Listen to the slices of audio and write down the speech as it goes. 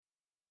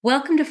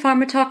Welcome to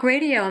Pharma Talk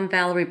Radio. I'm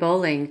Valerie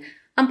Bowling.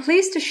 I'm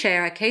pleased to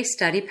share a case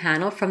study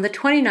panel from the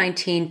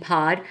 2019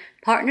 POD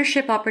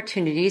Partnership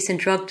Opportunities in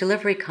Drug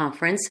Delivery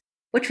Conference,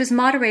 which was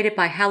moderated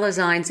by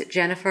Halozyme's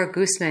Jennifer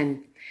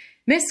Guzman.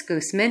 Ms.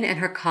 Guzman and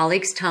her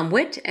colleagues Tom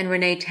Witt and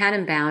Renee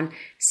Tannenbaum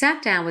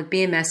sat down with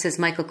BMS's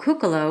Michael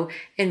Kucolo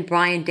and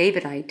Brian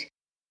Davidite.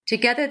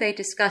 Together they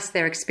discussed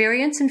their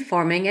experience in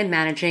forming and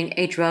managing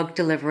a drug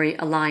delivery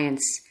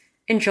alliance.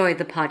 Enjoy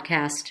the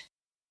podcast.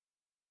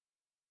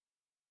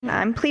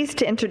 I'm pleased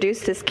to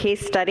introduce this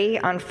case study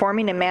on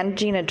forming and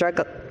managing a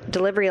drug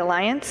delivery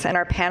alliance and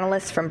our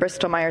panelists from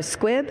Bristol Myers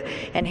Squibb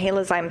and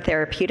Halozyme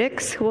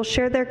Therapeutics, who will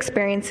share their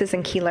experiences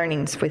and key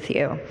learnings with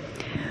you.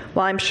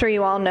 While I'm sure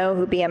you all know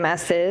who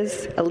BMS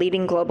is, a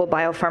leading global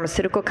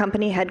biopharmaceutical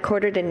company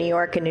headquartered in New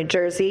York and New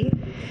Jersey,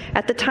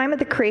 at the time of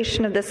the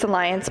creation of this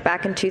alliance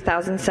back in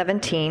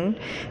 2017,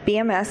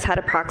 BMS had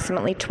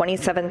approximately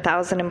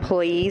 27,000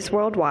 employees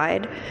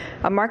worldwide,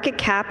 a market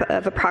cap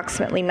of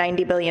approximately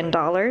 $90 billion,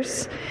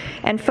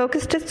 and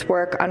focused its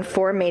work on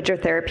four major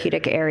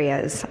therapeutic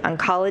areas: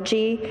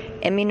 oncology,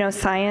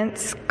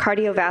 immunoscience,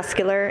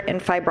 cardiovascular,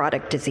 and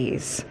fibrotic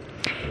disease.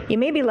 You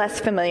may be less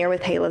familiar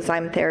with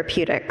Halozyme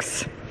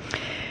Therapeutics.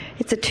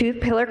 It's a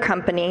two-pillar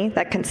company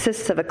that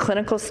consists of a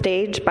clinical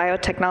stage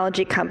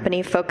biotechnology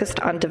company focused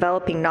on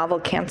developing novel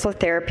cancer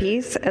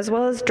therapies, as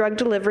well as drug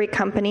delivery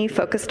company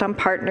focused on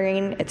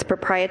partnering its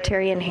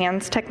proprietary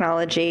enhanced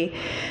technology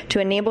to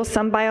enable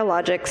some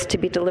biologics to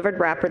be delivered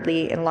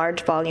rapidly in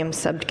large volumes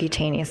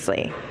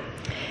subcutaneously.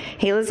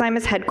 Halozyme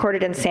is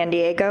headquartered in San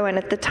Diego, and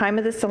at the time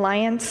of this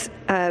alliance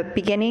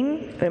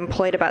beginning, it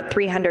employed about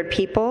 300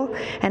 people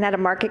and had a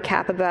market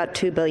cap of about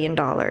 $2 billion.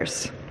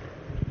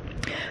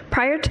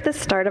 Prior to the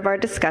start of our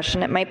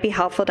discussion, it might be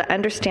helpful to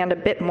understand a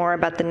bit more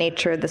about the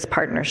nature of this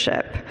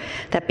partnership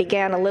that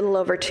began a little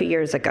over 2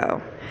 years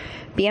ago.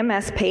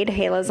 BMS paid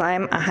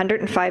Halozyme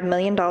 $105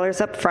 million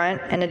up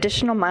front and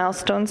additional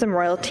milestones and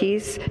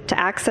royalties to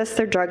access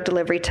their drug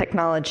delivery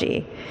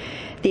technology.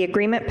 The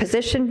agreement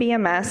positioned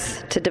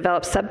BMS to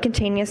develop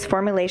subcutaneous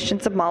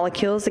formulations of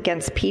molecules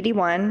against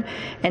PD-1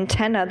 and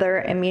 10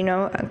 other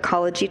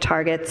immuno-oncology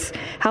targets,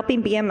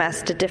 helping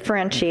BMS to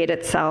differentiate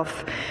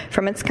itself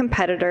from its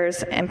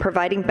competitors and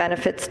providing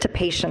benefits to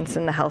patients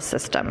in the health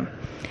system.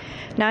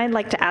 Now I'd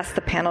like to ask the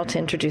panel to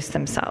introduce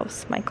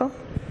themselves. Michael?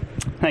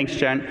 Thanks,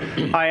 Jen.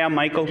 Hi, I'm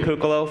Michael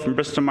Kucolo from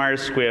Bristol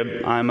Myers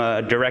Squibb. I'm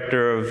a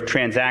director of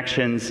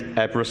transactions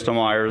at Bristol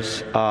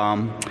Myers.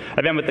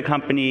 I've been with the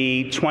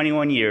company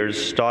 21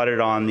 years, started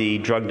on the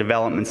drug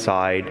development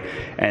side,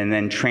 and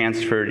then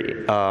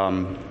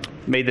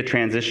made the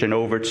transition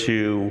over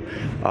to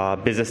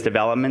business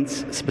development,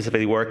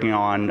 specifically working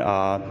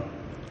on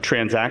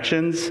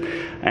transactions,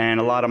 and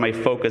a lot of my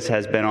focus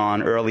has been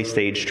on early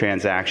stage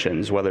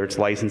transactions, whether it's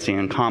licensing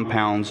and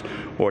compounds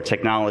or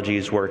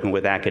technologies working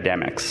with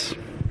academics.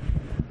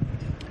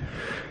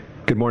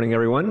 Good morning,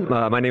 everyone.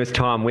 My name is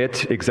Tom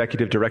Witt,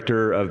 Executive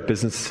Director of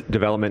Business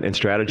Development and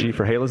Strategy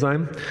for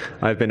Halozyme.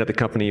 I've been at the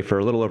company for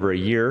a little over a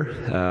year.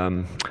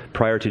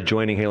 Prior to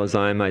joining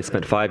Halozyme, I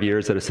spent 5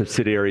 years at a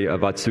subsidiary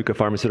of Otsuka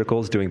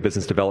Pharmaceuticals doing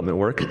business development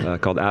work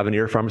called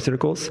Avanir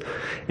Pharmaceuticals.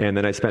 And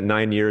then I spent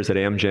 9 years at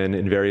Amgen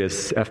in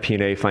various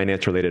FP&A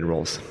finance-related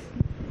roles.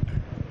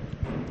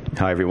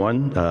 Hi,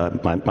 everyone.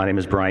 My name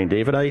is Brian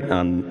Davidite.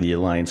 I'm the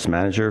Alliance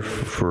Manager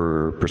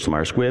for Bristol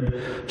Myers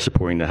Squibb,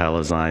 supporting the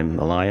Halozyme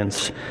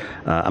Alliance.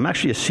 I'm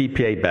actually a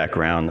CPA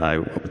background. I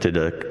did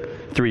a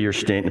 3-year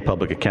stint in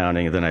public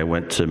accounting, and then I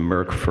went to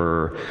Merck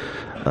for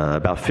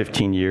about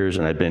 15 years,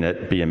 and I've been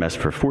at BMS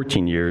for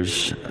 14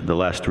 years, the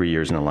last 3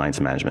 years in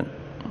Alliance Management.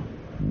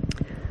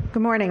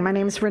 Good morning. My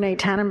name is Renee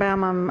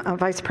Tannenbaum. I'm a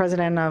Vice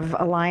President of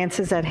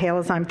Alliances at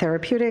Halozyme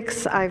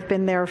Therapeutics. I've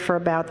been there for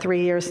about 3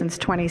 years, since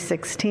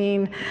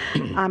 2016.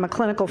 I'm a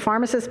clinical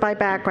pharmacist by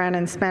background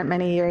and spent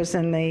many years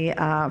in the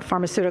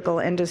pharmaceutical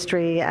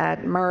industry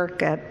at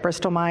Merck, at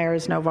Bristol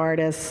Myers,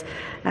 Novartis,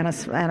 and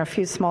a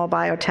few small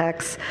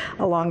biotechs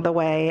along the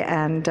way,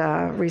 and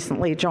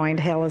recently joined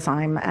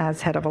Halozyme as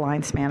Head of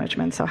Alliance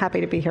Management. So happy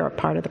to be here, a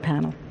part of the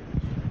panel.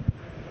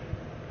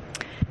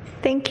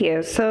 Thank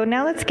you. So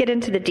now let's get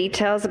into the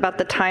details about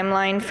the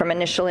timeline from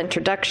initial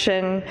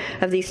introduction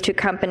of these two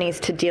companies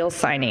to deal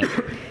signing.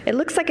 It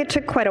looks like it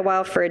took quite a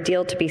while for a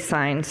deal to be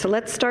signed. So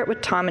let's start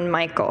with Tom and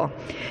Michael.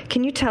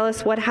 Can you tell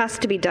us what has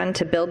to be done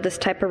to build this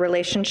type of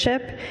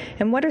relationship?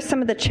 And what are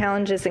some of the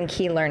challenges and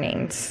key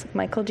learnings?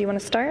 Michael, do you want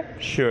to start?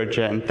 Sure,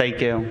 Jen.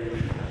 Thank you.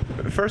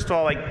 First of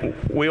all,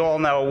 we all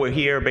know, we're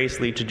here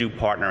basically to do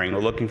partnering. We're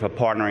looking for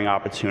partnering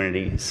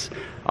opportunities.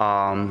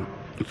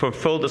 For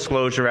full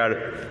disclosure, out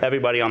of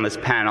everybody on this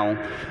panel,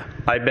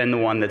 I've been the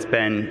one that's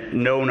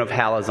been known of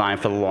Halozyme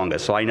for the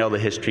longest. So I know the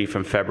history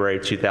from February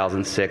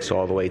 2006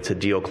 all the way to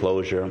deal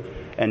closure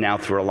and now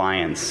through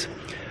Alliance.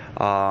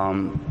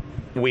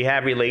 We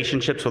have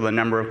relationships with a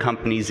number of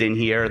companies in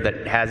here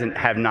that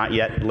have not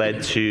yet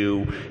led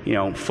to,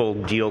 full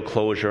deal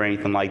closure or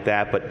anything like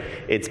that, but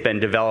it's been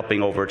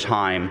developing over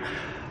time.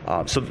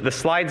 So the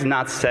slide's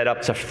not set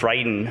up to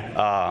frighten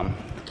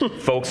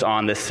folks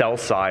on the sell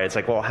side. It's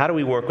like, well, how do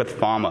we work with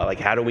pharma? Like,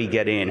 how do we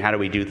get in? How do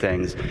we do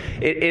things?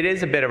 It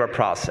is a bit of a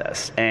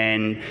process,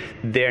 and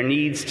there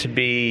needs to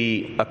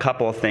be a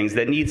couple of things.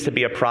 There needs to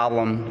be a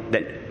problem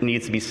that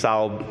needs to be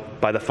solved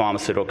by the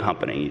pharmaceutical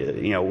company.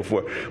 If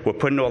we're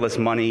putting all this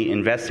money,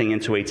 investing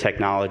into a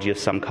technology of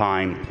some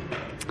kind,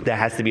 there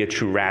has to be a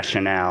true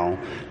rationale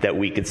that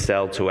we could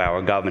sell to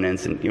our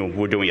governance, and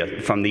we're doing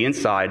it from the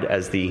inside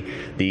as the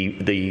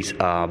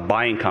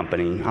buying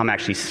company. I'm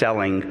actually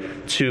selling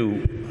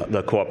to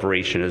the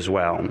corporation as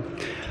well.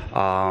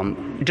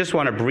 Just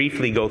want to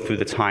briefly go through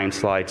the time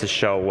slide to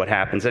show what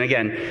happens. And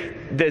again,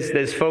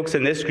 there's folks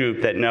in this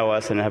group that know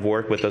us and have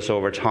worked with us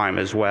over time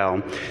as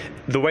well.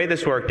 The way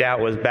this worked out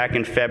was back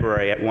in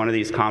February at one of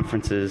these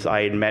conferences,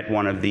 I had met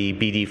one of the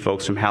BD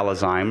folks from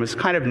Halozyme. It was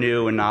kind of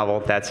new and novel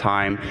at that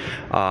time.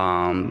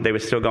 They were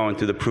still going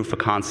through the proof of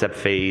concept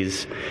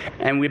phase.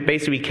 And we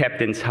basically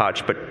kept in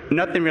touch, but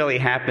nothing really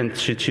happened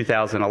to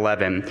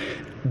 2011.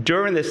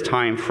 During this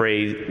time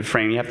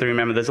frame, you have to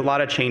remember there's a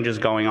lot of changes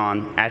going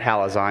on at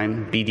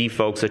Halozyme. BD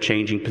folks are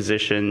changing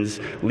positions,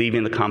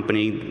 leaving the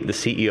company. The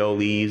CEO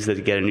leaves, they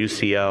get a new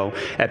CEO.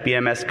 At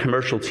BMS,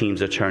 commercial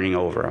teams are turning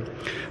over.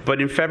 But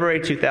in February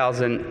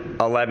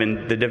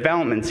 2011, the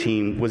development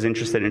team was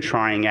interested in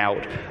trying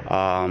out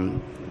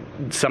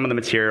some of the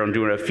material and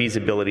doing a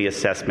feasibility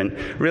assessment,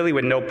 really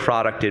with no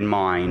product in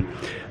mind.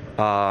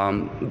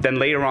 Then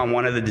later on,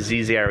 one of the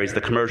disease areas, the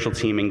commercial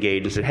team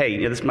engaged and said,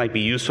 hey, this might be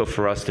useful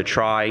for us to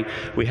try.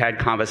 We had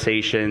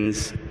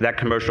conversations. That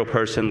commercial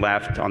person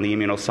left on the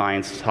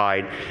immunoscience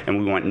side, and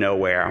we went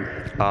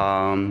nowhere.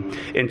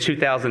 In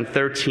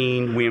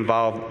 2013, we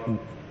involved,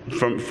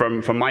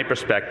 from my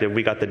perspective,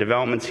 we got the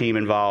development team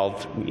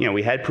involved.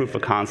 We had proof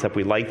of concept.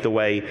 We liked the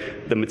way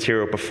the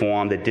material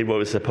performed. It did what it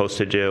was supposed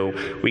to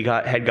do. We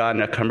had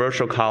gotten a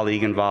commercial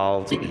colleague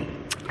involved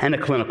and a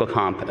clinical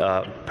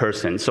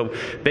person. So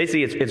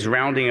basically, it's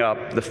rounding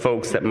up the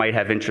folks that might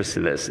have interest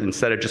in this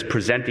instead of just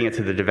presenting it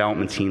to the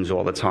development teams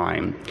all the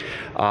time.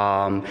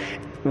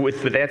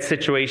 With that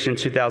situation in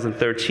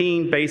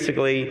 2013,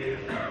 basically,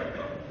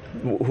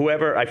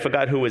 whoever, I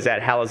forgot who was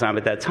at Halozyme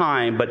at that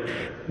time, but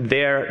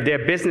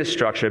their business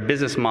structure,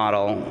 business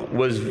model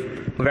was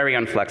very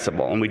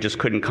unflexible, and we just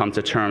couldn't come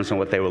to terms on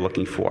what they were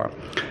looking for.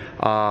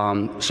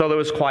 So there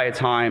was quiet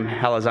time.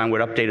 Halozyme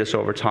would update us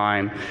over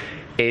time.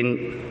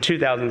 In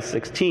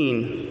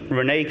 2016,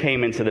 Renee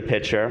came into the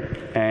picture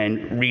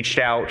and reached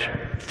out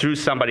through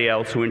somebody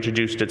else who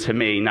introduced it to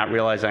me, not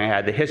realizing I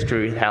had the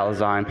history with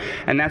Halozyme,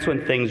 and that's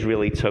when things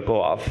really took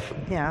off.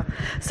 Yeah.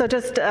 So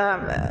just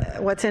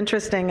what's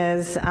interesting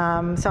is,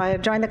 so I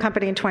had joined the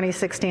company in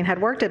 2016, had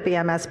worked at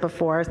BMS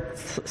before,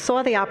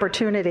 saw the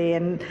opportunity,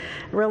 and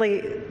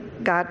really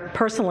got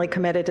personally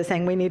committed to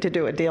saying we need to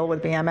do a deal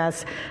with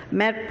BMS.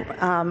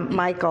 Met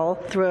Michael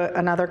through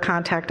another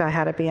contact I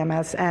had at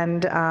BMS,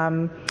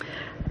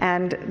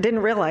 and didn't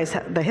realize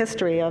the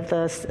history of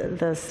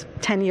this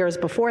 10 years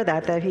before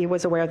that he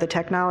was aware of the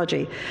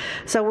technology.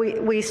 So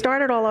we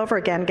started all over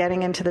again,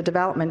 getting into the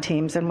development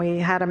teams, and we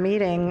had a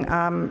meeting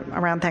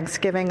around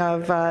Thanksgiving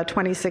of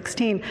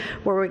 2016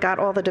 where we got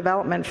all the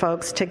development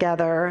folks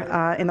together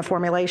in the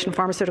formulation,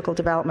 pharmaceutical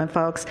development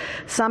folks.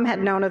 Some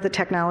had known of the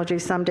technology,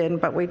 some didn't,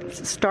 but we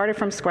started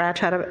from scratch,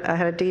 had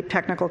a deep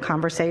technical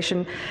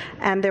conversation,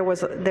 and there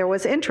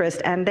was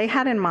interest, and they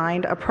had in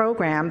mind a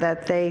program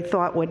that they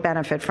thought would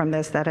benefit from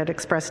this, that had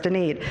expressed a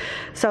need.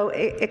 So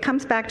it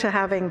comes back to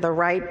having the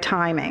right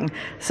timing.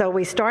 So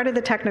we started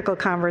the technical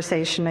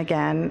conversation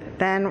again,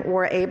 then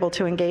we're able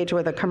to engage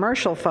with the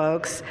commercial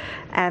folks,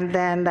 and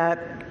then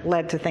that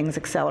led to things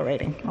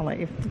accelerating. I'll let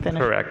you finish.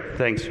 Correct.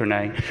 Thanks,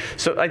 Renee.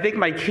 So I think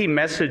my key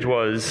message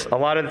was, a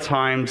lot of the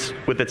times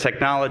with the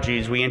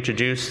technologies, we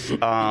introduce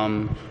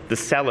the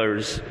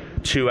sellers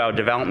to our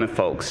development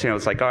folks.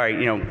 It's like, all right,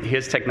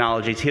 here's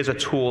technologies, here's a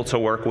tool to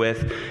work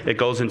with. It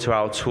goes into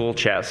our tool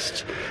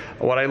chest.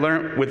 What I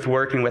learned with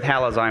working with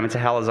Halozyme, and to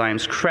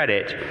Halozyme's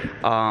credit,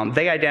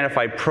 they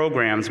identified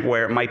programs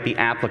where it might be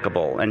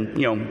applicable, and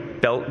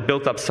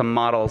built up some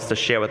models to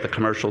share with the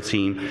commercial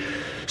team.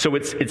 So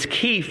it's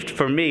key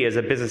for me as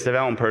a business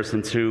development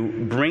person to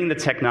bring the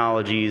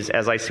technologies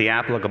as I see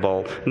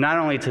applicable, not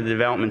only to the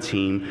development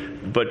team,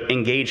 but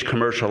engage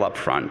commercial up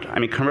front. I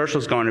mean, commercial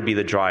is going to be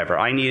the driver.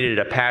 I needed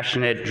a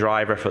passionate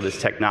driver for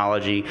this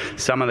technology,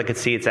 someone that could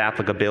see its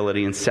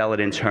applicability and sell it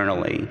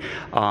internally.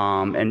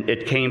 And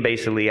it came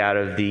basically out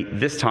of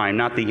this time,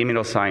 not the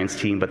immunoscience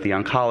team, but the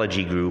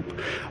oncology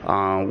group,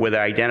 where they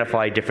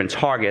identified different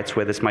targets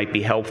where this might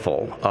be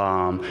helpful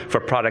for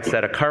products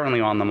that are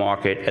currently on the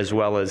market, as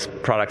well as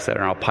products that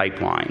are in our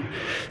pipeline.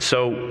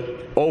 So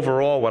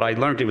overall, what I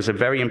learned, it was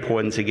very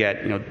important to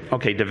get,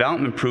 okay,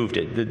 development proved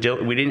it.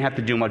 We didn't have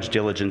to do much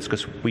diligence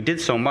because we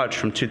did so much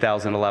from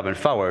 2011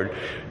 forward.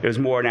 It was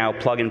more now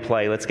plug and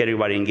play. Let's get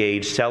everybody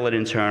engaged, sell it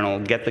internal,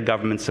 get the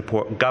governance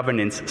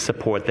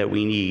support that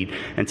we need,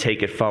 and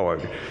take it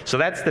forward. So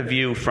that's the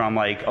view from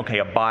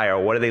a buyer.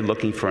 What are they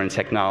looking for in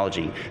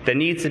technology? There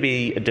needs to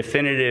be a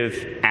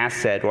definitive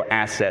asset or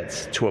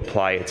assets to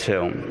apply it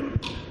to.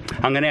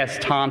 I'm going to ask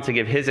Tom to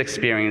give his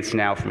experience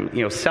now from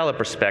seller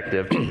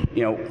perspective.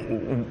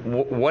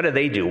 What do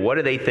they do? What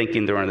are they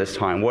thinking during this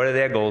time? What are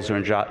their goals or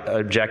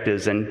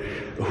objectives? And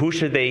who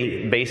should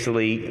they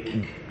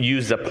basically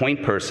use as a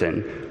point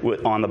person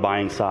on the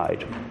buying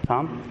side?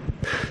 Tom?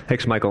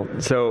 Thanks, Michael.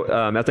 So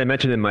as I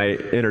mentioned in my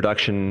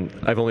introduction,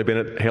 I've only been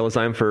at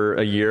Halozyme for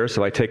a year,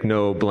 so I take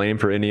no blame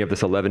for any of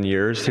this 11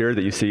 years here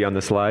that you see on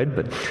the slide.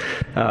 But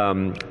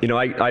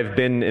I've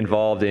been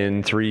involved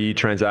in 3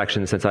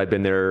 transactions since I've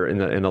been there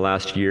in the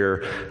last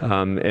year,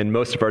 and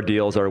most of our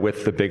deals are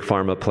with the big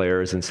pharma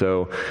players. And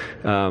so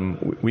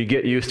we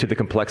get used to the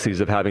complexities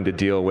of having to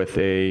deal with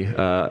a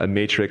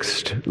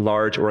matrixed,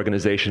 large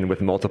organization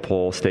with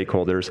multiple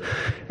stakeholders.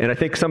 And I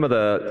think some of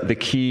the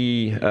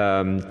key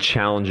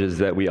challenges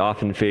that we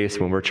often face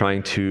when we're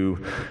trying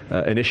to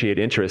initiate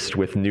interest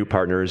with new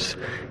partners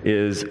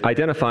is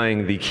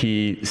identifying the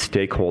key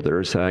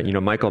stakeholders.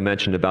 Michael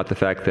mentioned about the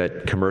fact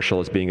that commercial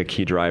is being a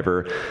key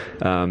driver.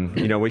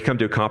 We come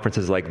to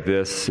conferences like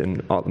this,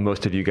 and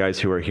most of you guys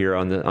who are here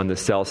on the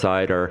sell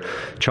side are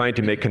trying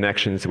to make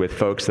connections with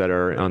folks that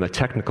are on the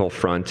technical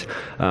front,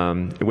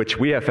 which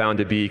we have found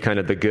to be kind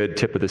of the good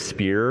tip of the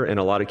spear in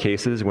a lot of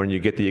cases, when you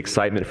get the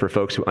excitement for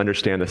folks who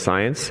understand the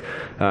science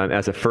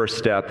as a first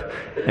step,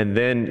 and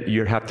then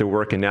you have to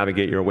work and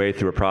navigate your way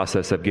through a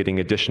process of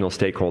getting additional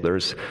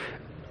stakeholders.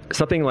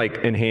 Something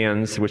like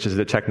ENHANZE, which is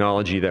the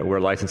technology that we're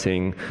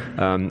licensing,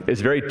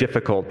 is very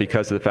difficult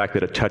because of the fact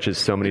that it touches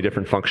so many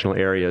different functional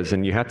areas,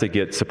 and you have to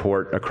get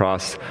support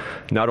across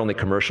not only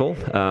commercial,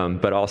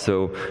 but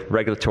also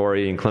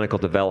regulatory and clinical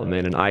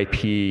development and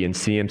IP and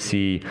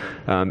CMC.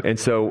 And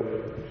so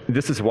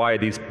this is why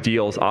these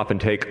deals often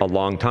take a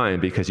long time,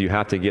 because you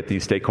have to get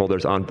these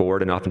stakeholders on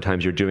board, and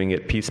oftentimes you're doing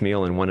it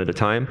piecemeal and one at a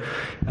time.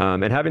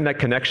 And having that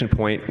connection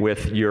point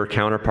with your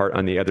counterpart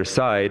on the other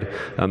side,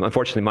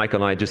 unfortunately,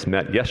 Michael and I just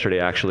met yesterday,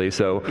 actually,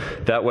 so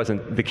that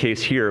wasn't the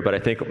case here, but I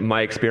think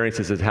my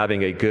experiences is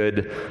having a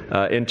good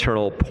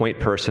internal point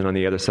person on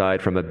the other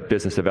side from a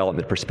business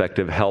development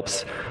perspective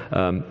helps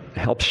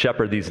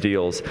shepherd these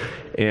deals.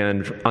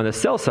 And on the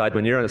sell side,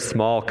 when you're in a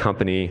small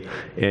company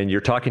and you're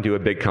talking to a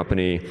big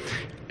company,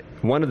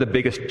 one of the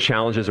biggest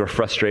challenges or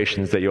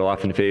frustrations that you'll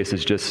often face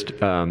is just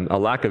a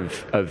lack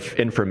of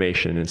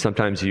information. And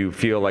sometimes you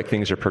feel like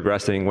things are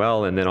progressing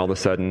well, and then all of a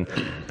sudden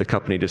the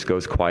company just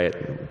goes quiet,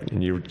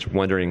 and you're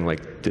wondering,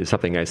 did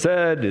something I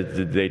said?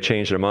 Did they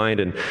change their mind?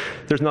 And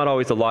there's not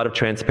always a lot of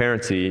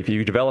transparency. If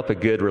you develop a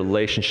good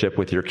relationship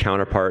with your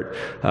counterpart,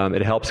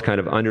 it helps kind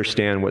of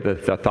understand what the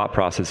thought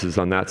process is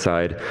on that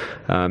side.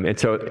 And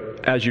so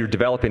as you're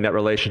developing that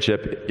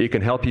relationship, it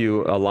can help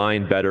you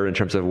align better in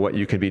terms of what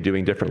you can be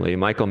doing differently.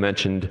 Michael mentioned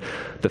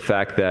the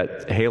fact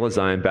that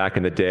Halozyme back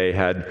in the day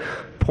had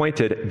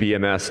pointed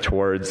BMS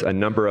towards a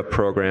number of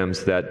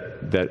programs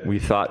that we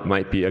thought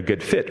might be a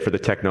good fit for the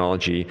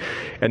technology.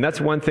 And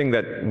that's one thing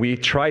that we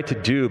try to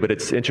do, but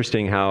it's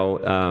interesting how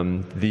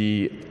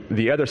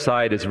the other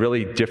side is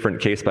really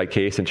different case by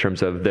case in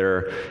terms of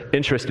their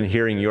interest in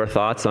hearing your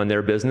thoughts on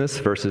their business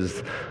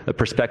versus the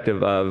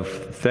perspective of,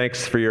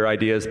 thanks for your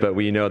ideas, but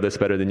we know this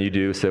better than you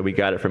do, so we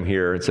got it from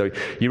here. And so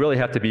you really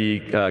have to be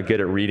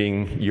good at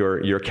reading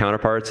your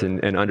counterparts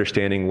and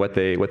understanding what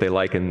they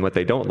like and what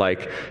they don't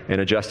like, and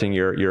adjusting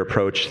your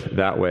approach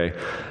that way.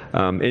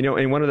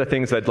 And one of the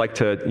things I'd like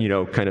to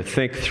kind of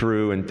think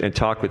through and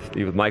talk with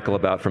Michael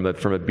about from a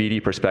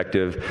BD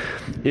perspective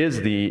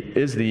is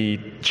the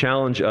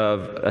challenge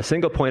of a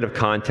single point of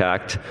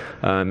contact.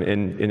 In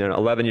an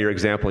 11-year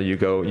example, you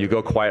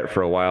go quiet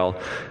for a while.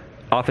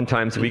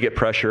 Oftentimes we get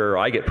pressure, or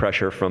I get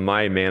pressure from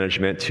my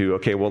management to,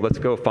 okay, well, let's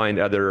go find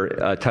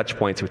other touch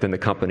points within the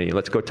company.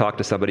 Let's go talk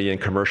to somebody in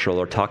commercial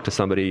or talk to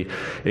somebody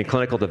in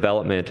clinical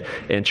development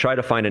and try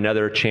to find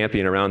another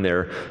champion around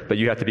there. But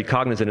you have to be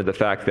cognizant of the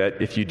fact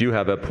that if you do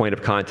have a point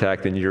of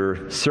contact and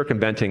you're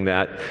circumventing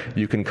that,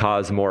 you can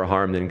cause more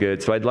harm than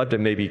good. So I'd love to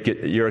maybe get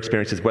your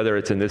experiences, whether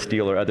it's in this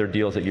deal or other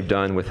deals that you've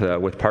done with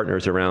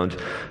partners around.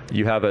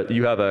 You have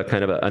a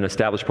kind of an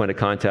established point of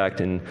contact,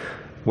 and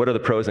what are the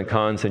pros and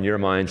cons in your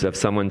minds of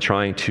someone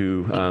trying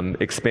to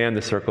expand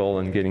the circle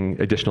and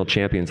getting additional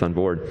champions on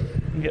board?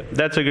 Yeah,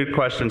 that's a good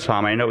question,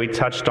 Tom. I know we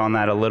touched on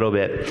that a little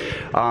bit.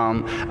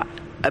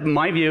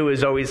 My view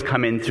is always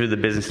come in through the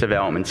business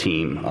development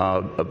team,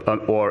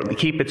 or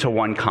keep it to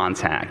one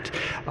contact.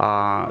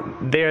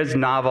 There's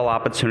novel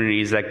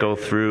opportunities that go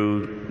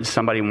through,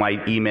 somebody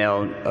might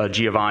email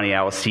Giovanni,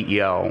 our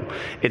CEO.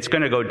 It's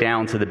going to go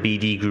down to the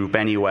BD group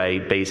anyway,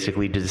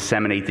 basically, to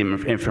disseminate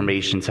the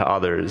information to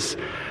others.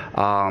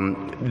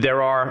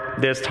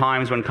 There's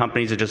times when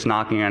companies are just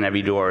knocking on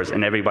every door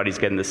and everybody's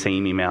getting the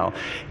same email.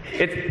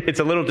 It's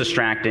a little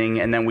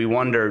distracting, and then we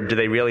wonder, do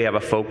they really have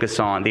a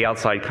focus on the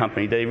outside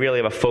company? Do they really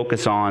have a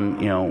focus on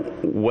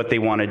what they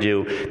want to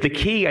do? The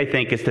key, I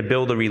think, is to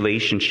build a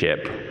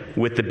relationship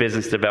with the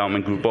business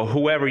development group or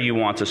whoever you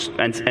want to,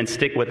 and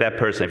stick with that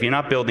person. If you're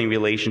not building a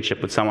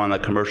relationship with someone on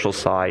the commercial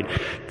side,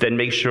 then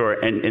make sure,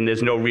 and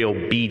there's no real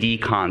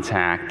BD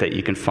contact that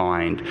you can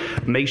find,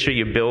 make sure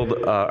you build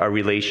a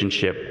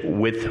relationship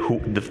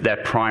with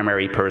that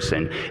primary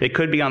person. It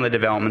could be on the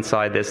development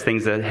side. There's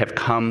things that have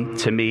come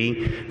to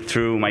me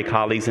through my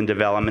colleagues in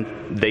development.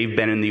 They've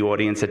been in the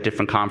audience at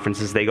different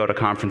conferences. They go to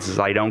conferences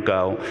I don't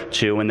go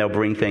to, and they'll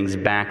bring things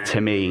back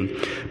to me.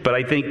 But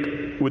I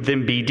think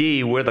within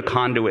BD, we're the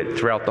conduit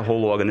throughout the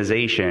whole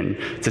organization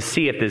to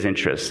see if there's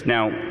interest.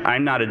 Now,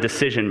 I'm not a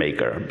decision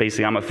maker.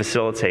 Basically, I'm a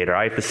facilitator.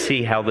 I have to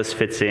see how this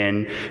fits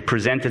in,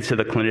 present it to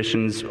the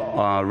clinicians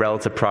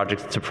relative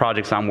to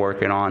projects I'm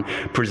working on,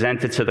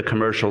 present it to the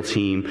commercial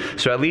team.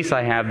 So at least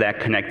I have that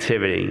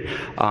connectivity.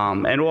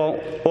 And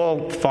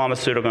all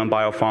pharmaceutical and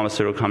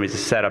biopharmaceutical companies are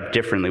set up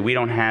differently. We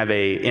don't have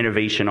a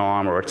innovation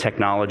arm or a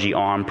technology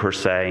arm per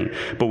se,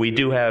 but we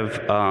do have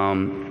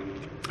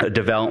a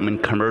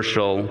development,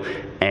 commercial,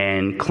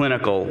 and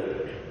clinical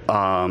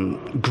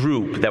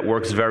group that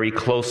works very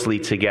closely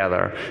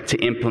together to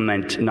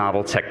implement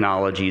novel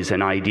technologies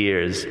and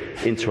ideas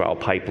into our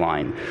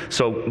pipeline.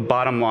 So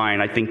bottom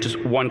line, I think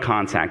just one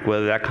contact,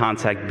 whether that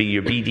contact be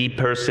your BD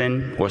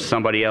person or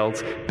somebody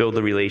else, build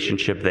a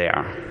relationship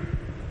there.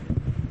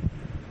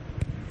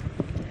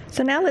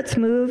 So now let's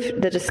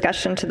move the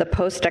discussion to the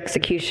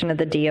post-execution of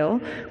the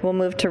deal. We'll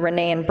move to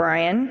Renee and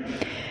Brian.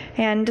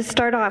 And to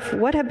start off,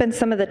 what have been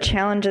some of the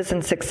challenges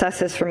and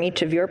successes from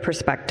each of your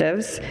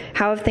perspectives?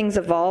 How have things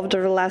evolved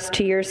over the last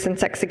 2 years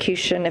since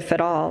execution, if at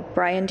all?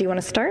 Brian, do you want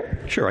to start?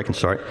 Sure, I can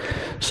start.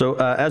 So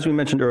as we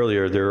mentioned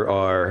earlier,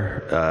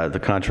 the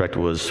contract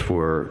was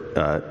for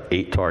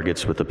 8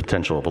 targets with a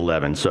potential of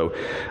 11. So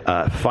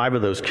 5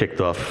 of those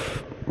kicked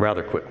off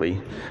rather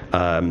quickly.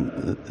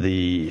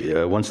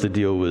 Once the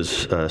deal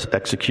was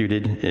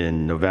executed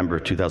in November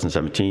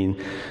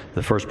 2017,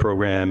 the first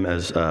program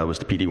was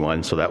the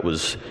PD-1, so that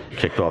was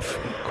kicked off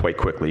quite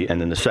quickly. And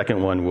then the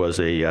second one was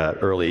a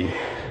early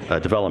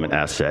development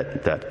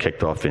asset that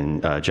kicked off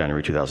in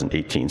January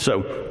 2018.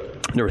 So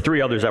there were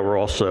 3 others that were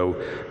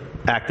also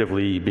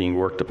actively being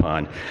worked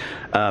upon.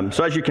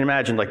 So as you can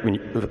imagine, like when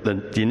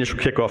the initial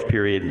kickoff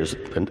period is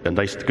a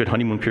nice, good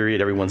honeymoon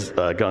period, everyone's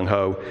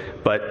gung-ho,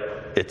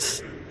 but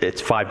it's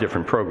 5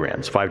 different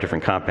programs, 5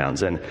 different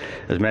compounds. And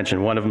as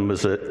mentioned, one of them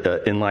was an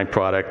inline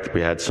product.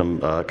 We had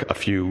a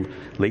few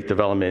late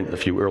development, a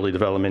few early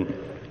development.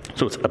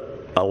 So it's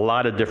a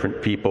lot of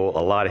different people,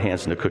 a lot of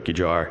hands in the cookie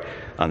jar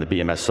on the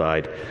BMS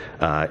side,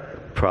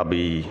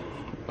 probably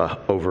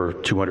over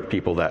 200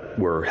 people that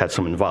had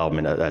some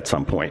involvement at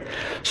some point.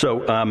 So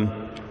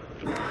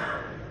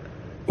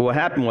what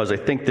happened was, I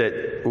think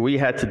that we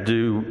had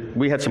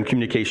some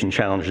communication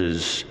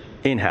challenges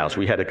in-house.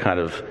 We had to kind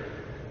of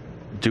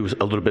do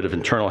a little bit of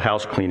internal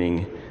house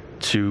cleaning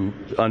to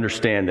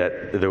understand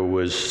that there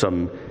was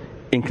some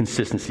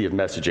inconsistency of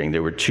messaging.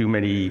 There were too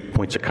many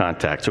points of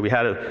contact. So we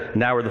had to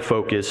narrow the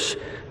focus,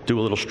 do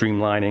a little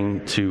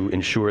streamlining to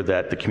ensure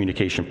that the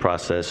communication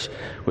process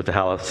with the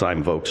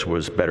Halozyme folks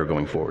was better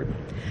going forward.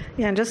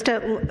 Yeah, and just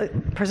to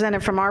present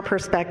it from our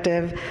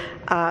perspective,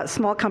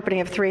 small company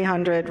of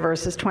 300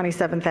 versus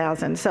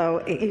 27,000. So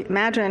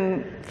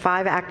imagine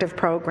 5 active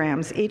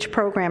programs. Each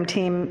program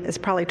team is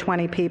probably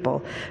 20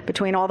 people.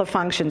 Between all the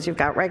functions, you've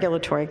got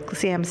regulatory,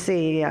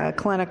 CMC,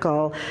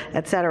 clinical,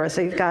 et cetera.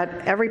 So you've got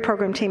every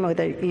program team with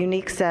a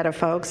unique set of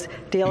folks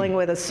dealing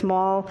with a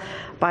small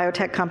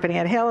biotech company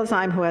at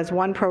Halozyme who has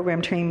one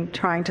program team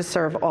trying to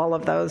serve all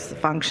of those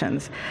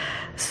functions.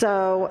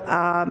 So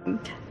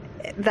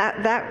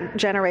that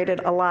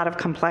generated a lot of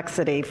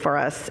complexity for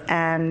us,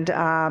 and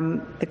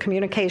the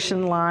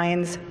communication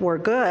lines were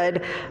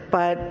good,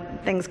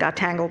 but things got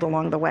tangled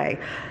along the way.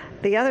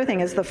 The other thing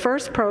is the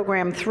first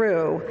program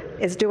through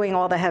is doing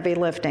all the heavy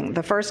lifting.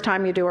 The first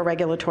time you do a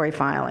regulatory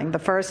filing, the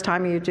first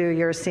time you do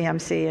your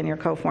CMC and your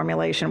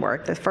co-formulation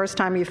work, the first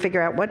time you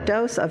figure out what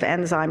dose of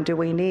enzyme do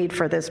we need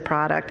for this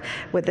product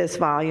with this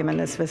volume and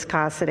this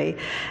viscosity.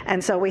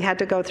 And so we had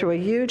to go through a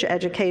huge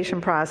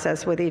education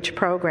process with each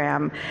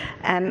program.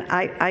 And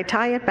I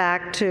tie it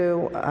back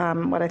to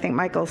what I think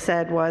Michael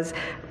said was,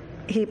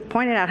 he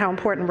pointed out how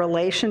important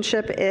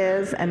relationship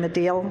is and the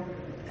deal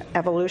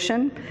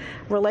evolution.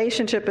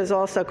 Relationship is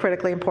also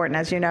critically important,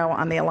 as you know,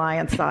 on the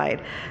alliance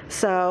side.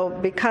 So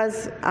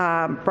because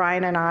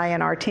Brian and I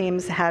and our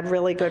teams had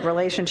really good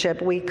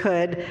relationship, we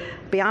could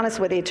be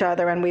honest with each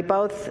other, and we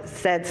both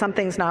said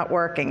something's not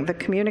working. The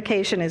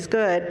communication is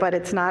good, but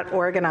it's not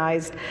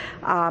organized.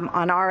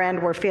 On our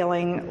end, we're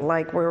feeling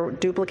like we're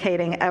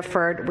duplicating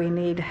effort. We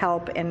need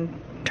help in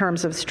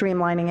terms of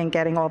streamlining and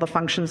getting all the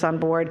functions on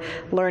board,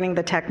 learning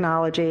the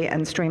technology,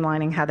 and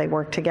streamlining how they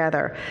work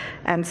together.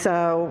 And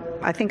so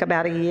I think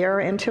about a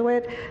year into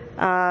it,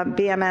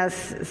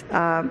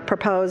 BMS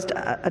proposed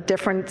a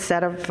different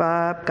set of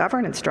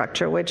governance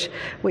structure, which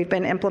we've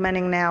been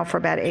implementing now for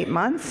about 8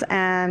 months,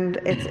 and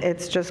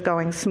it's just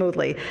going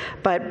smoothly.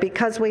 But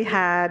because we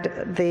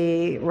had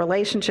the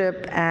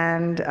relationship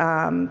and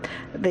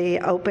the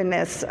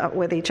openness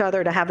with each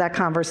other to have that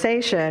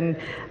conversation,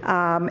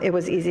 it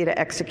was easy to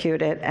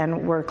execute it,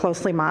 and we're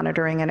closely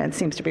monitoring, and it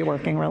seems to be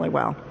working really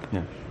well.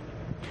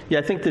 Yeah,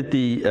 I think that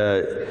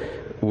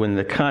when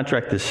the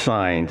contract is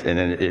signed and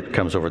then it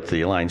comes over to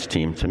the alliance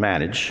team to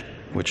manage,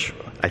 which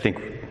I think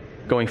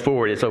going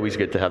forward, it's always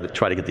good to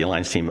try to get the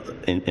Alliance team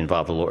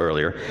involved a little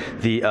earlier.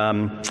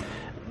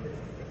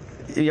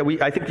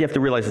 I think you have to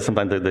realize that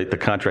sometimes the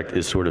contract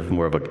is sort of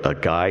more of a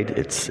guide.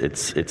 It's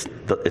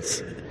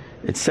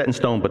set in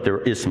stone, but there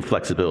is some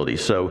flexibility.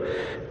 So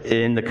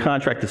in the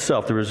contract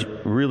itself, there was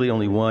really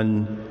only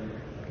one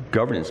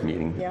governance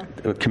meeting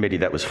committee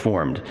that was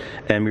formed,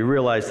 and we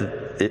realized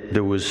that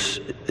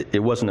it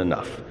wasn't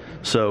enough.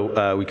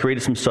 So we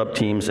created some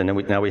sub-teams, and then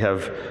now we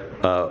have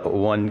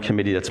one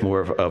committee that's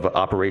more of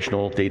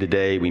operational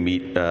day-to-day. We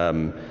meet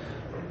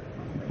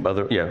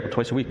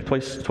twice a week,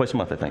 twice a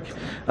month, I think.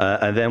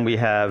 And then we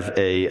have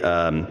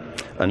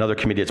another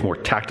committee that's more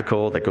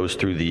tactical, that goes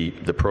through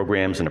the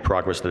programs and the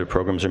progress that the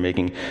programs are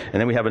making. And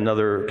then we have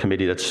another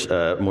committee that's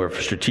more of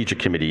a strategic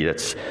committee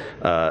that's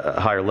a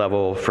higher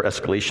level for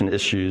escalation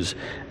issues,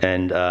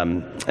 and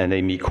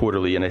they meet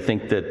quarterly. And I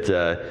think that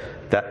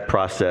that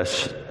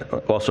process,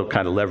 also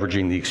kind of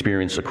leveraging the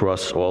experience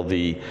across all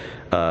the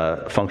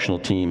functional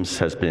teams,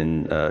 has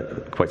been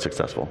quite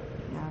successful.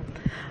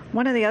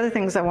 One of the other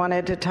things I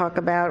wanted to talk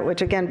about,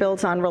 which again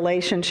builds on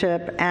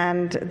relationship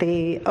and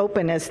the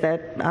openness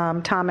that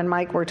Tom and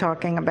Mike were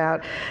talking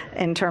about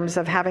in terms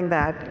of having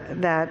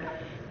that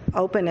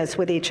openness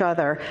with each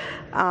other.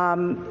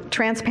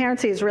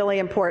 Transparency is really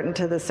important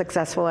to the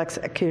successful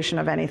execution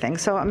of anything.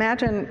 So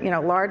imagine,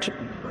 large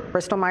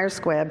Bristol-Myers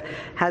Squibb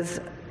has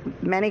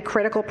many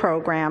critical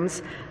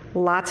programs,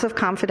 lots of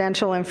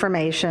confidential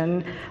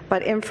information,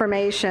 but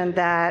information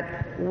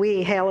that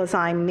we,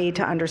 Halozyme, need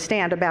to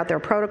understand about their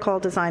protocol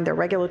design, their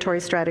regulatory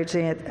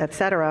strategy, et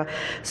cetera,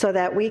 so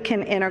that we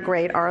can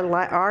integrate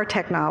our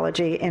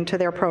technology into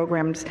their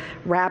programs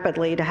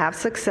rapidly to have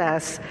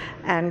success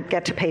and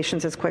get to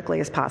patients as quickly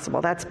as possible.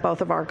 That's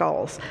both of our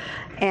goals.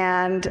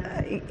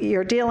 And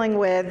you're dealing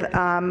with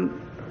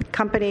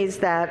companies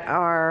that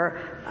are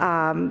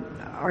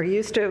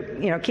used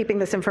to, keeping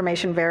this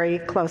information very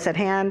close at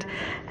hand,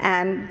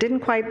 and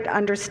didn't quite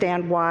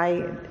understand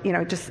why,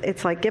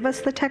 it's like, give us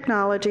the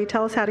technology,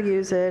 tell us how to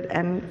use it,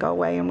 and go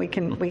away, and we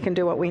can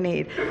do what we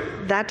need.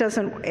 That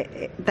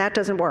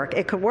doesn't work.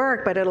 It could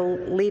work, but it'll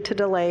lead to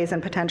delays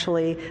and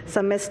potentially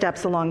some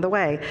missteps along the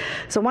way.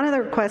 So one of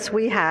the requests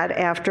we had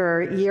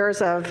after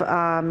years of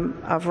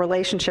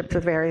relationships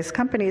with various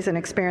companies and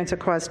experience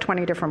across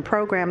 20 different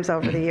programs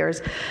over the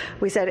years,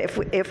 we said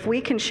if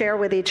we can share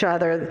with each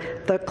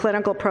other the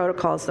clinical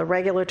protocols, the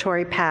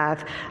regulatory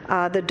path,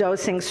 the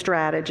dosing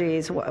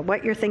strategies,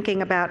 what you're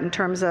thinking about in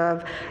terms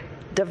of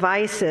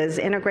devices,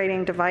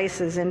 integrating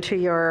devices into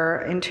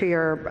your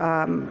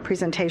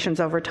presentations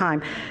over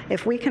time.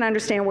 If we can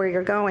understand where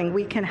you're going,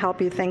 we can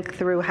help you think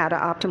through how to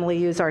optimally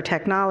use our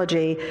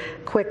technology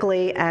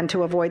quickly and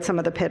to avoid some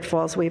of the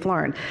pitfalls we've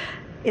learned.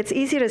 It's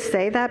easy to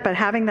say that, but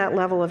having that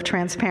level of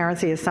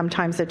transparency is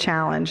sometimes a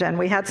challenge. And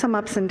we had some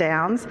ups and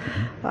downs,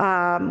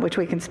 which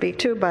we can speak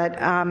to, but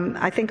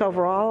I think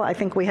overall,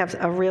 we have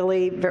a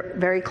really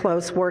very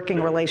close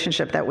working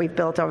relationship that we've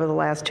built over the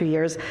last 2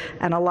 years,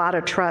 and a lot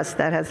of trust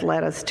that has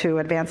led us to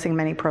advancing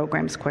many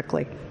programs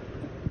quickly.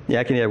 Yeah,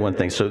 I can add one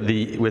thing. So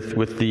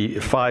with the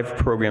 5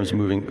 programs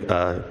moving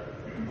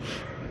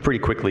pretty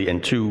quickly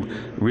and 2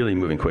 really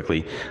moving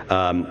quickly,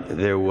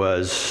 there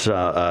was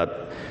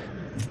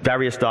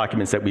various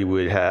documents that we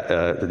would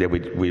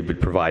we would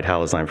provide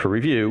Halozyme for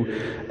review,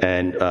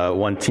 and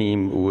one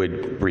team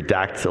would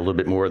redact a little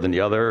bit more than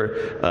the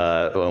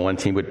other. One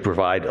team would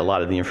provide a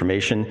lot of the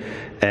information,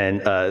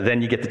 and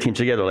then you get the teams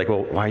together like,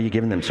 well, why are you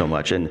giving them so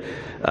much? And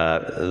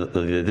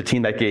the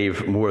team that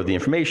gave more of the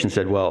information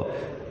said, well,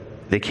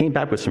 they came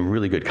back with some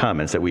really good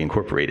comments that we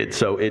incorporated.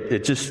 So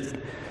it just,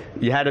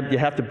 you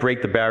have to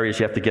break the barriers,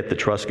 you have to get the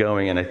trust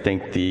going, and I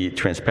think the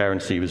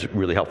transparency was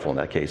really helpful in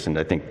that case. And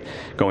I think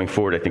going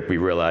forward, I think we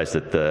realized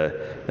that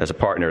as a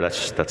partner,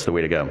 that's the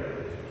way to go.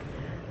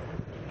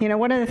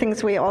 One of the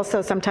things we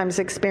also sometimes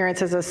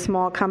experience as a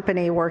small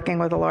company working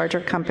with a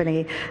larger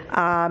company,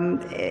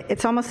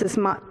 it's almost this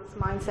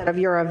mindset of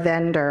you're a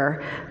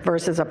vendor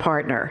versus a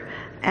partner.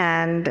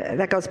 And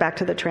that goes back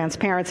to the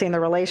transparency and the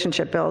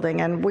relationship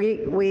building. And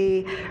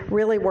we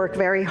really work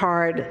very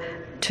hard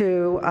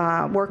to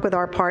work with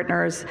our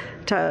partners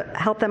to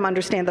help them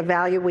understand the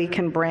value we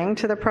can bring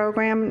to the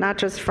program, not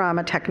just from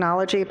a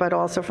technology, but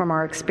also from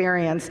our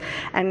experience,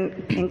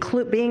 and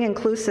being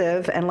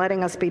inclusive and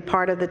letting us be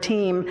part of the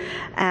team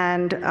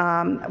and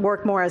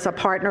work more as a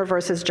partner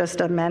versus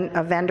just a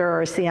vendor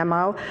or a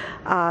CMO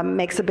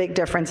makes a big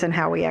difference in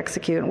how we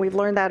execute. And we've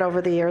learned that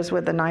over the years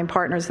with the 9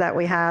 partners that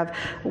we have,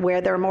 where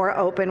they're more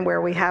open,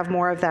 where we have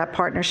more of that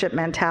partnership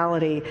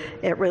mentality,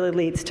 it really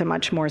leads to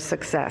much more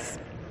success.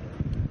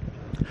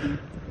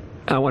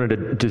 I wanted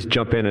to just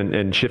jump in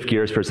and shift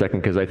gears for a second,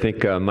 because I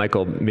think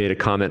Michael made a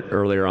comment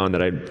earlier on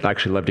that I'd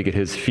actually love to get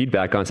his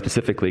feedback on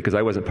specifically, because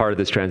I wasn't part of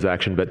this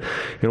transaction. But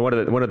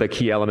one of the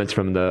key elements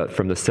from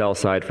the sell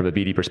side, from a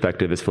BD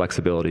perspective, is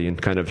flexibility and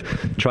kind of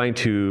trying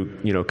to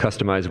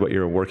customize what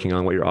you're working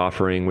on, what you're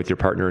offering with your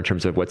partner in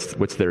terms of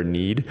what's their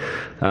need.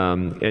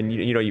 And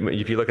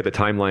if you look at the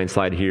timeline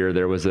slide here,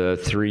 there was a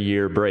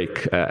 3-year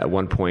break at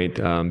one point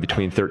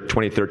between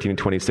 2013 and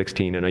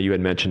 2016. And you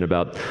had mentioned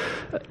about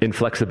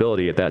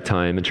inflexibility at that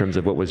time in terms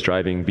of what was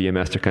driving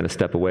BMS to kind of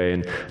step away.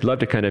 And I'd love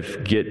to kind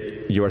of get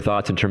your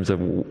thoughts in terms of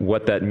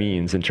what that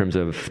means in terms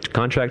of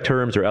contract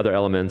terms or other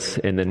elements,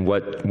 and then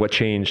what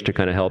changed to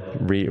kind of help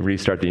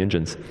restart the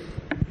engines.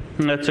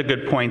 That's a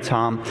good point,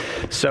 Tom.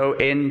 So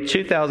in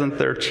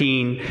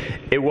 2013,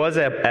 it was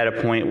at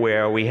a point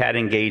where we had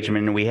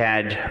engagement. We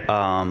had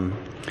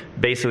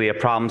basically a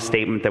problem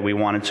statement that we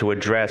wanted to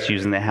address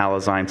using the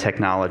Halozyme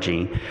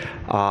technology.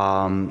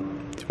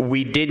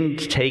 We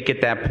didn't take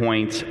at that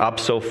point up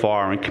so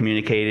far and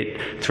communicate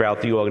it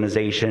throughout the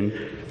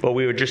organization, but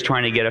we were just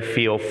trying to get a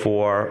feel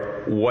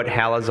for what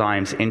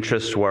Halozyme's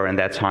interests were in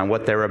that time,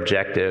 what their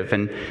objective,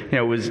 and it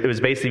was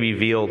basically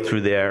revealed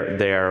through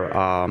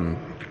their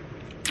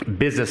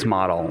business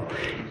model.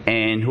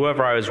 And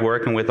whoever I was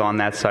working with on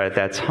that side at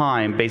that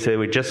time, basically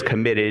we just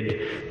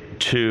committed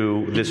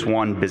to this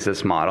one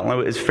business model.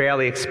 It was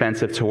fairly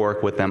expensive to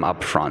work with them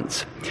up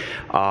front.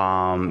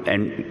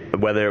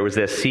 And whether it was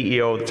their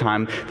CEO at the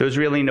time, there was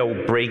really no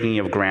breaking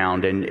of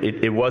ground, and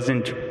it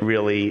wasn't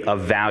really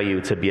of value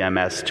to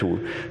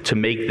BMS to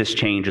make this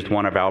change with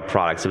one of our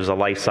products. It was a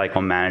life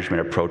cycle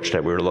management approach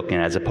that we were looking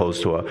at, as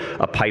opposed to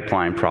a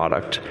pipeline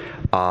product.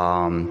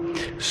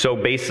 So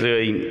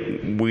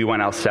basically, we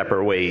went our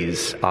separate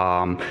ways.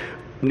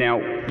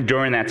 Now,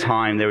 during that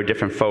time, there were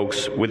different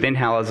folks within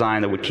Halozyme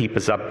that would keep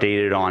us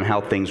updated on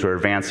how things were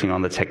advancing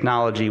on the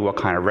technology, what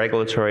kind of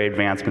regulatory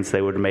advancements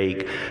they would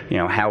make,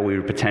 how we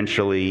would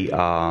potentially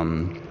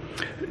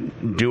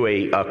do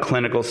a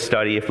clinical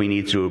study if we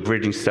need to do a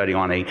bridging study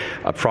on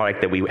a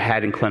product that we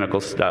had in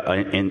clinical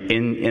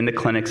in the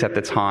clinics at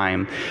the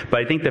time.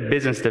 But I think the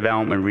business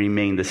development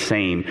remained the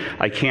same.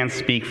 I can't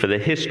speak for the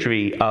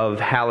history of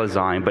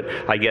Halozyme, but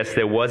I guess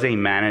there was a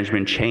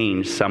management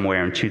change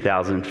somewhere in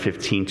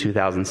 2015,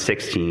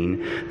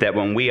 2016, that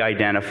when we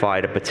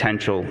identified a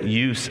potential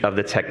use of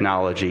the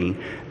technology,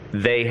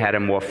 they had a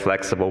more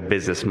flexible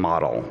business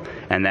model,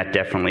 and that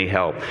definitely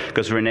helped.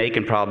 Because Renee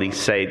can probably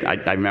say,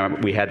 I remember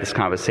we had this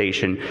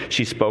conversation,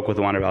 she spoke with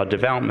one of our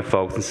development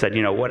folks and said,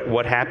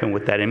 what happened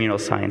with that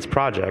immunoscience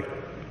project?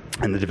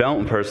 And the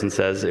development person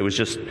says there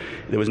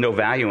was no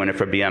value in it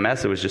for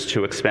BMS. It was just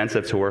too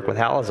expensive to work with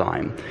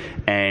Halozyme.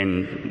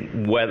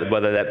 And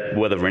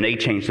whether Renee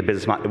changed the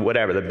business model,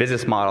 whatever, the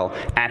business model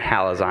at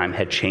Halozyme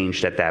had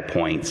changed at that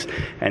point.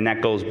 And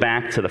that goes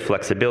back to the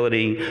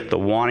flexibility, the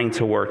wanting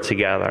to work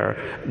together.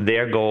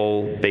 Their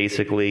goal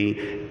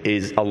basically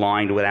is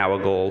aligned with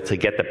our goal to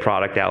get the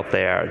product out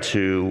there,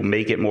 to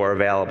make it more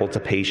available to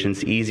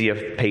patients,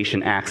 easier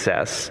patient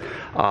access.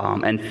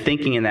 And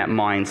thinking in that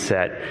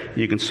mindset,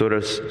 you can sort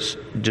of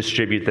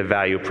distribute the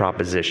value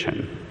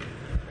proposition.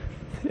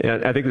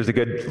 Yeah, I think there's a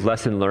good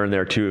lesson learned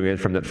there too, again,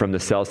 from the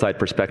sell side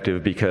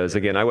perspective, because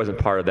again, I wasn't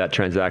part of that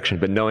transaction,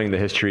 but knowing the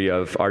history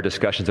of our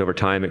discussions over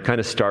time, it kind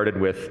of started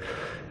with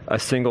a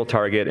single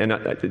target.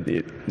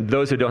 And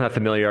those who don't have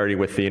familiarity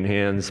with the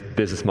ENHANZE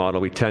business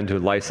model, we tend to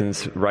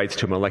license rights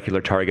to a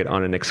molecular target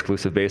on an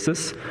exclusive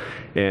basis,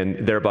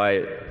 and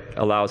thereby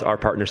allows our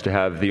partners to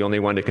have the only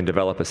one that can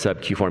develop a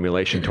sub-Q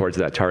formulation towards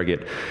that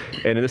target.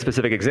 And in this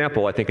specific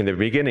example, I think in the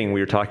beginning we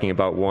were talking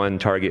about one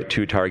target,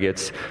 two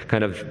targets,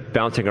 kind of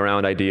bouncing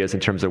around ideas in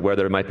terms of where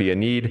there might be a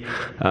need.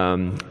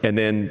 And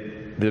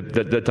then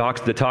the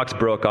talks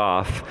broke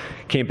off,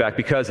 came back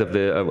because of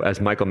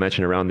as Michael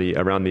mentioned, around the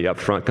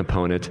upfront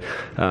component.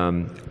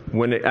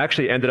 When it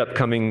actually ended up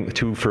coming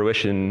to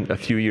fruition a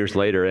few years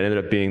later, it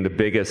ended up being the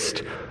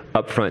biggest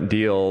upfront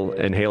deal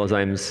in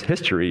Halozyme's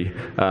history.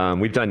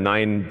 We've done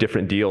 9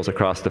 different deals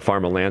across the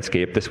pharma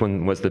landscape. This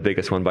one was the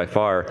biggest one by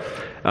far.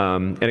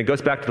 And it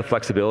goes back to the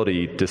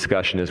flexibility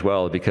discussion as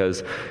well,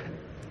 because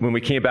when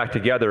we came back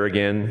together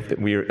again,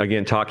 we were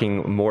again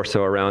talking more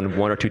so around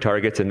 1 or 2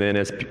 targets, and then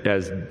as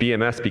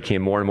BMS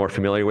became more and more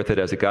familiar with it,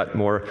 as it got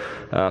more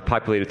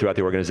populated throughout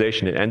the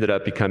organization, it ended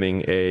up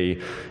becoming a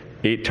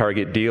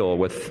 8-target deal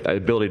with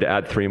ability to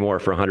add 3 more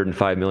for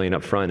 $105 million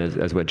up front,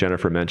 as what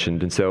Jennifer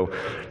mentioned. And so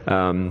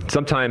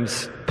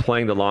sometimes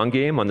playing the long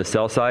game on the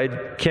sell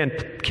side can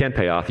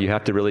pay off. You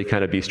have to really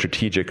kind of be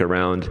strategic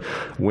around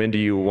when do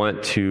you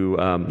want to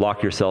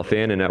lock yourself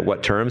in and at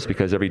what terms,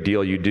 because every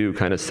deal you do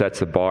kind of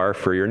sets a bar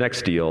for your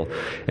next deal.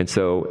 And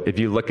so if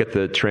you look at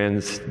the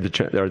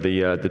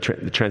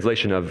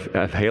translation of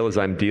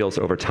Halozyme deals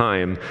over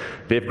time,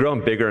 they've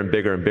grown bigger and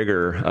bigger and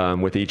bigger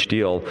with each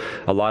deal.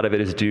 A lot of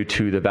it is due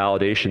to the validation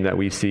that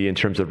we see in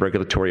terms of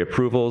regulatory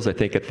approvals. I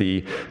think at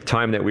the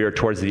time that we were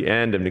towards the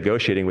end of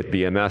negotiating with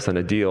BMS on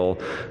a deal,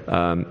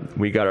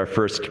 we got our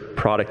first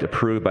product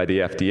approved by the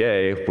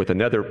FDA with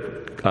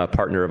another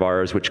partner of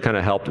ours, which kind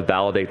of helped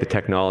validate the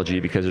technology,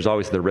 because there's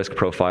always the risk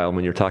profile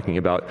when you're talking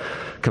about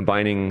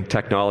combining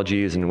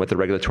technologies and what the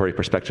regulatory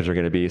perspectives are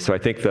going to be. So I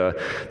think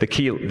the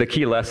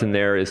key lesson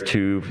there is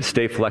to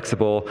stay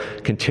flexible,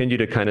 continue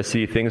to kind of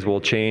see things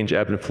will change,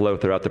 ebb and flow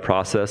throughout the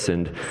process.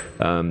 And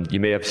you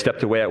may have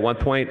stepped away at one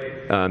point.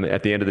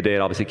 At the end of the day,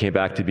 it obviously came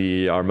back to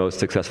be our most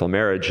successful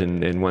marriage,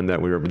 and one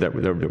that we're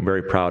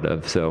very proud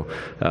of. So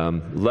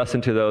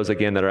lesson to those,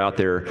 again, that are out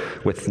there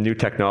with new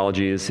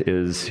technologies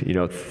is,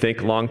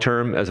 think long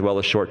term as well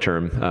as short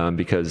term,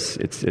 because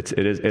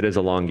it is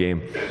a long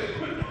game.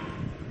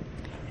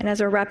 And as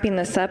we're wrapping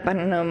this up, I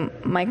don't know,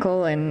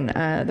 Michael and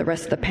the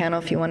rest of the panel,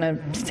 if you want to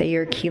say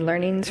your key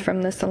learnings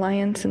from this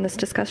alliance and this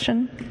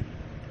discussion.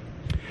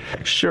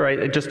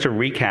 Sure. Just to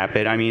recap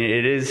it, I mean,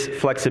 it is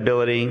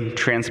flexibility,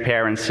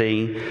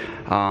 transparency,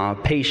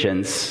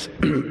 patience,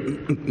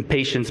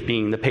 patience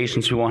being the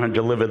patients we want to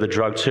deliver the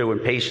drug to,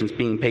 and patience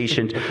being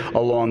patient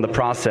along the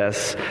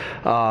process.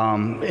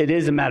 It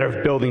is a matter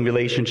of building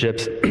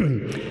relationships.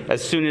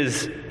 As soon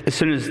as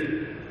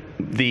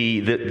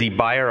the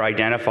buyer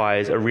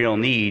identifies a real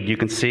need, you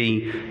can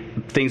see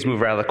things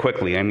move rather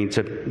quickly. I mean,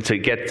 to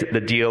get the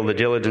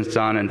diligence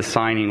done and the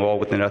signing all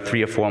within a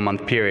 3 or 4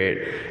 month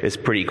period is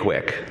pretty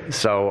quick.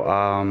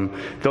 So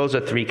those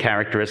are 3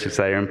 characteristics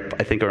that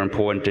I think are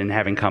important in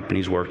having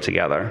companies work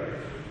together.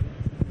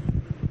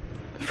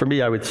 For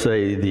me, I would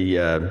say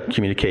the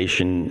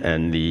communication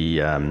and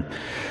the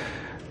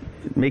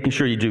making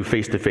sure you do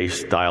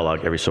face-to-face dialogue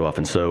every so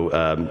often. So,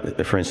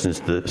 for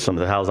instance, some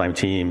of the Halozyme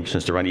team,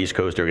 since they're on the East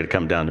Coast, they're going to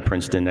come down to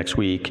Princeton next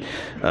week.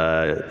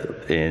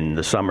 In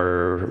the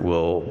summer,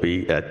 we'll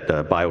be at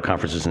bio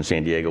conferences in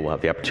San Diego. We'll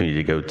have the opportunity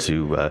to go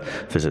to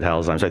visit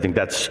Halozyme. So I think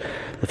that's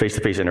the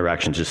face-to-face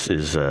interaction just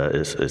is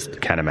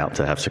tantamount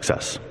to have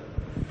success.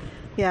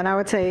 Yeah, and I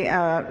would say,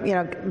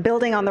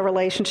 building on the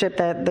relationship,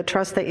 the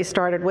trust that you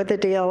started with the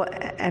deal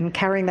and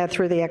carrying that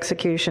through the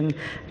execution.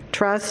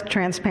 Trust,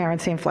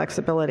 transparency, and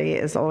flexibility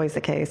is always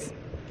the case.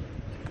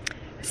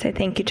 Say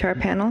thank you to our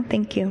panel.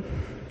 Thank you.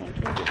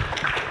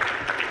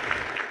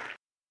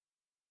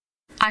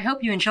 I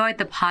hope you enjoyed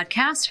the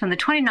podcast from the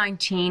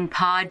 2019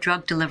 POD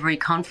Drug Delivery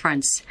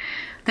Conference.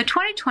 The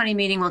 2020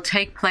 meeting will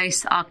take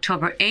place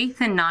October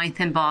 8th and 9th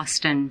in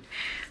Boston.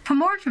 For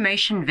more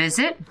information,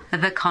 visit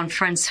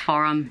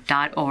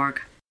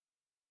theconferenceforum.org.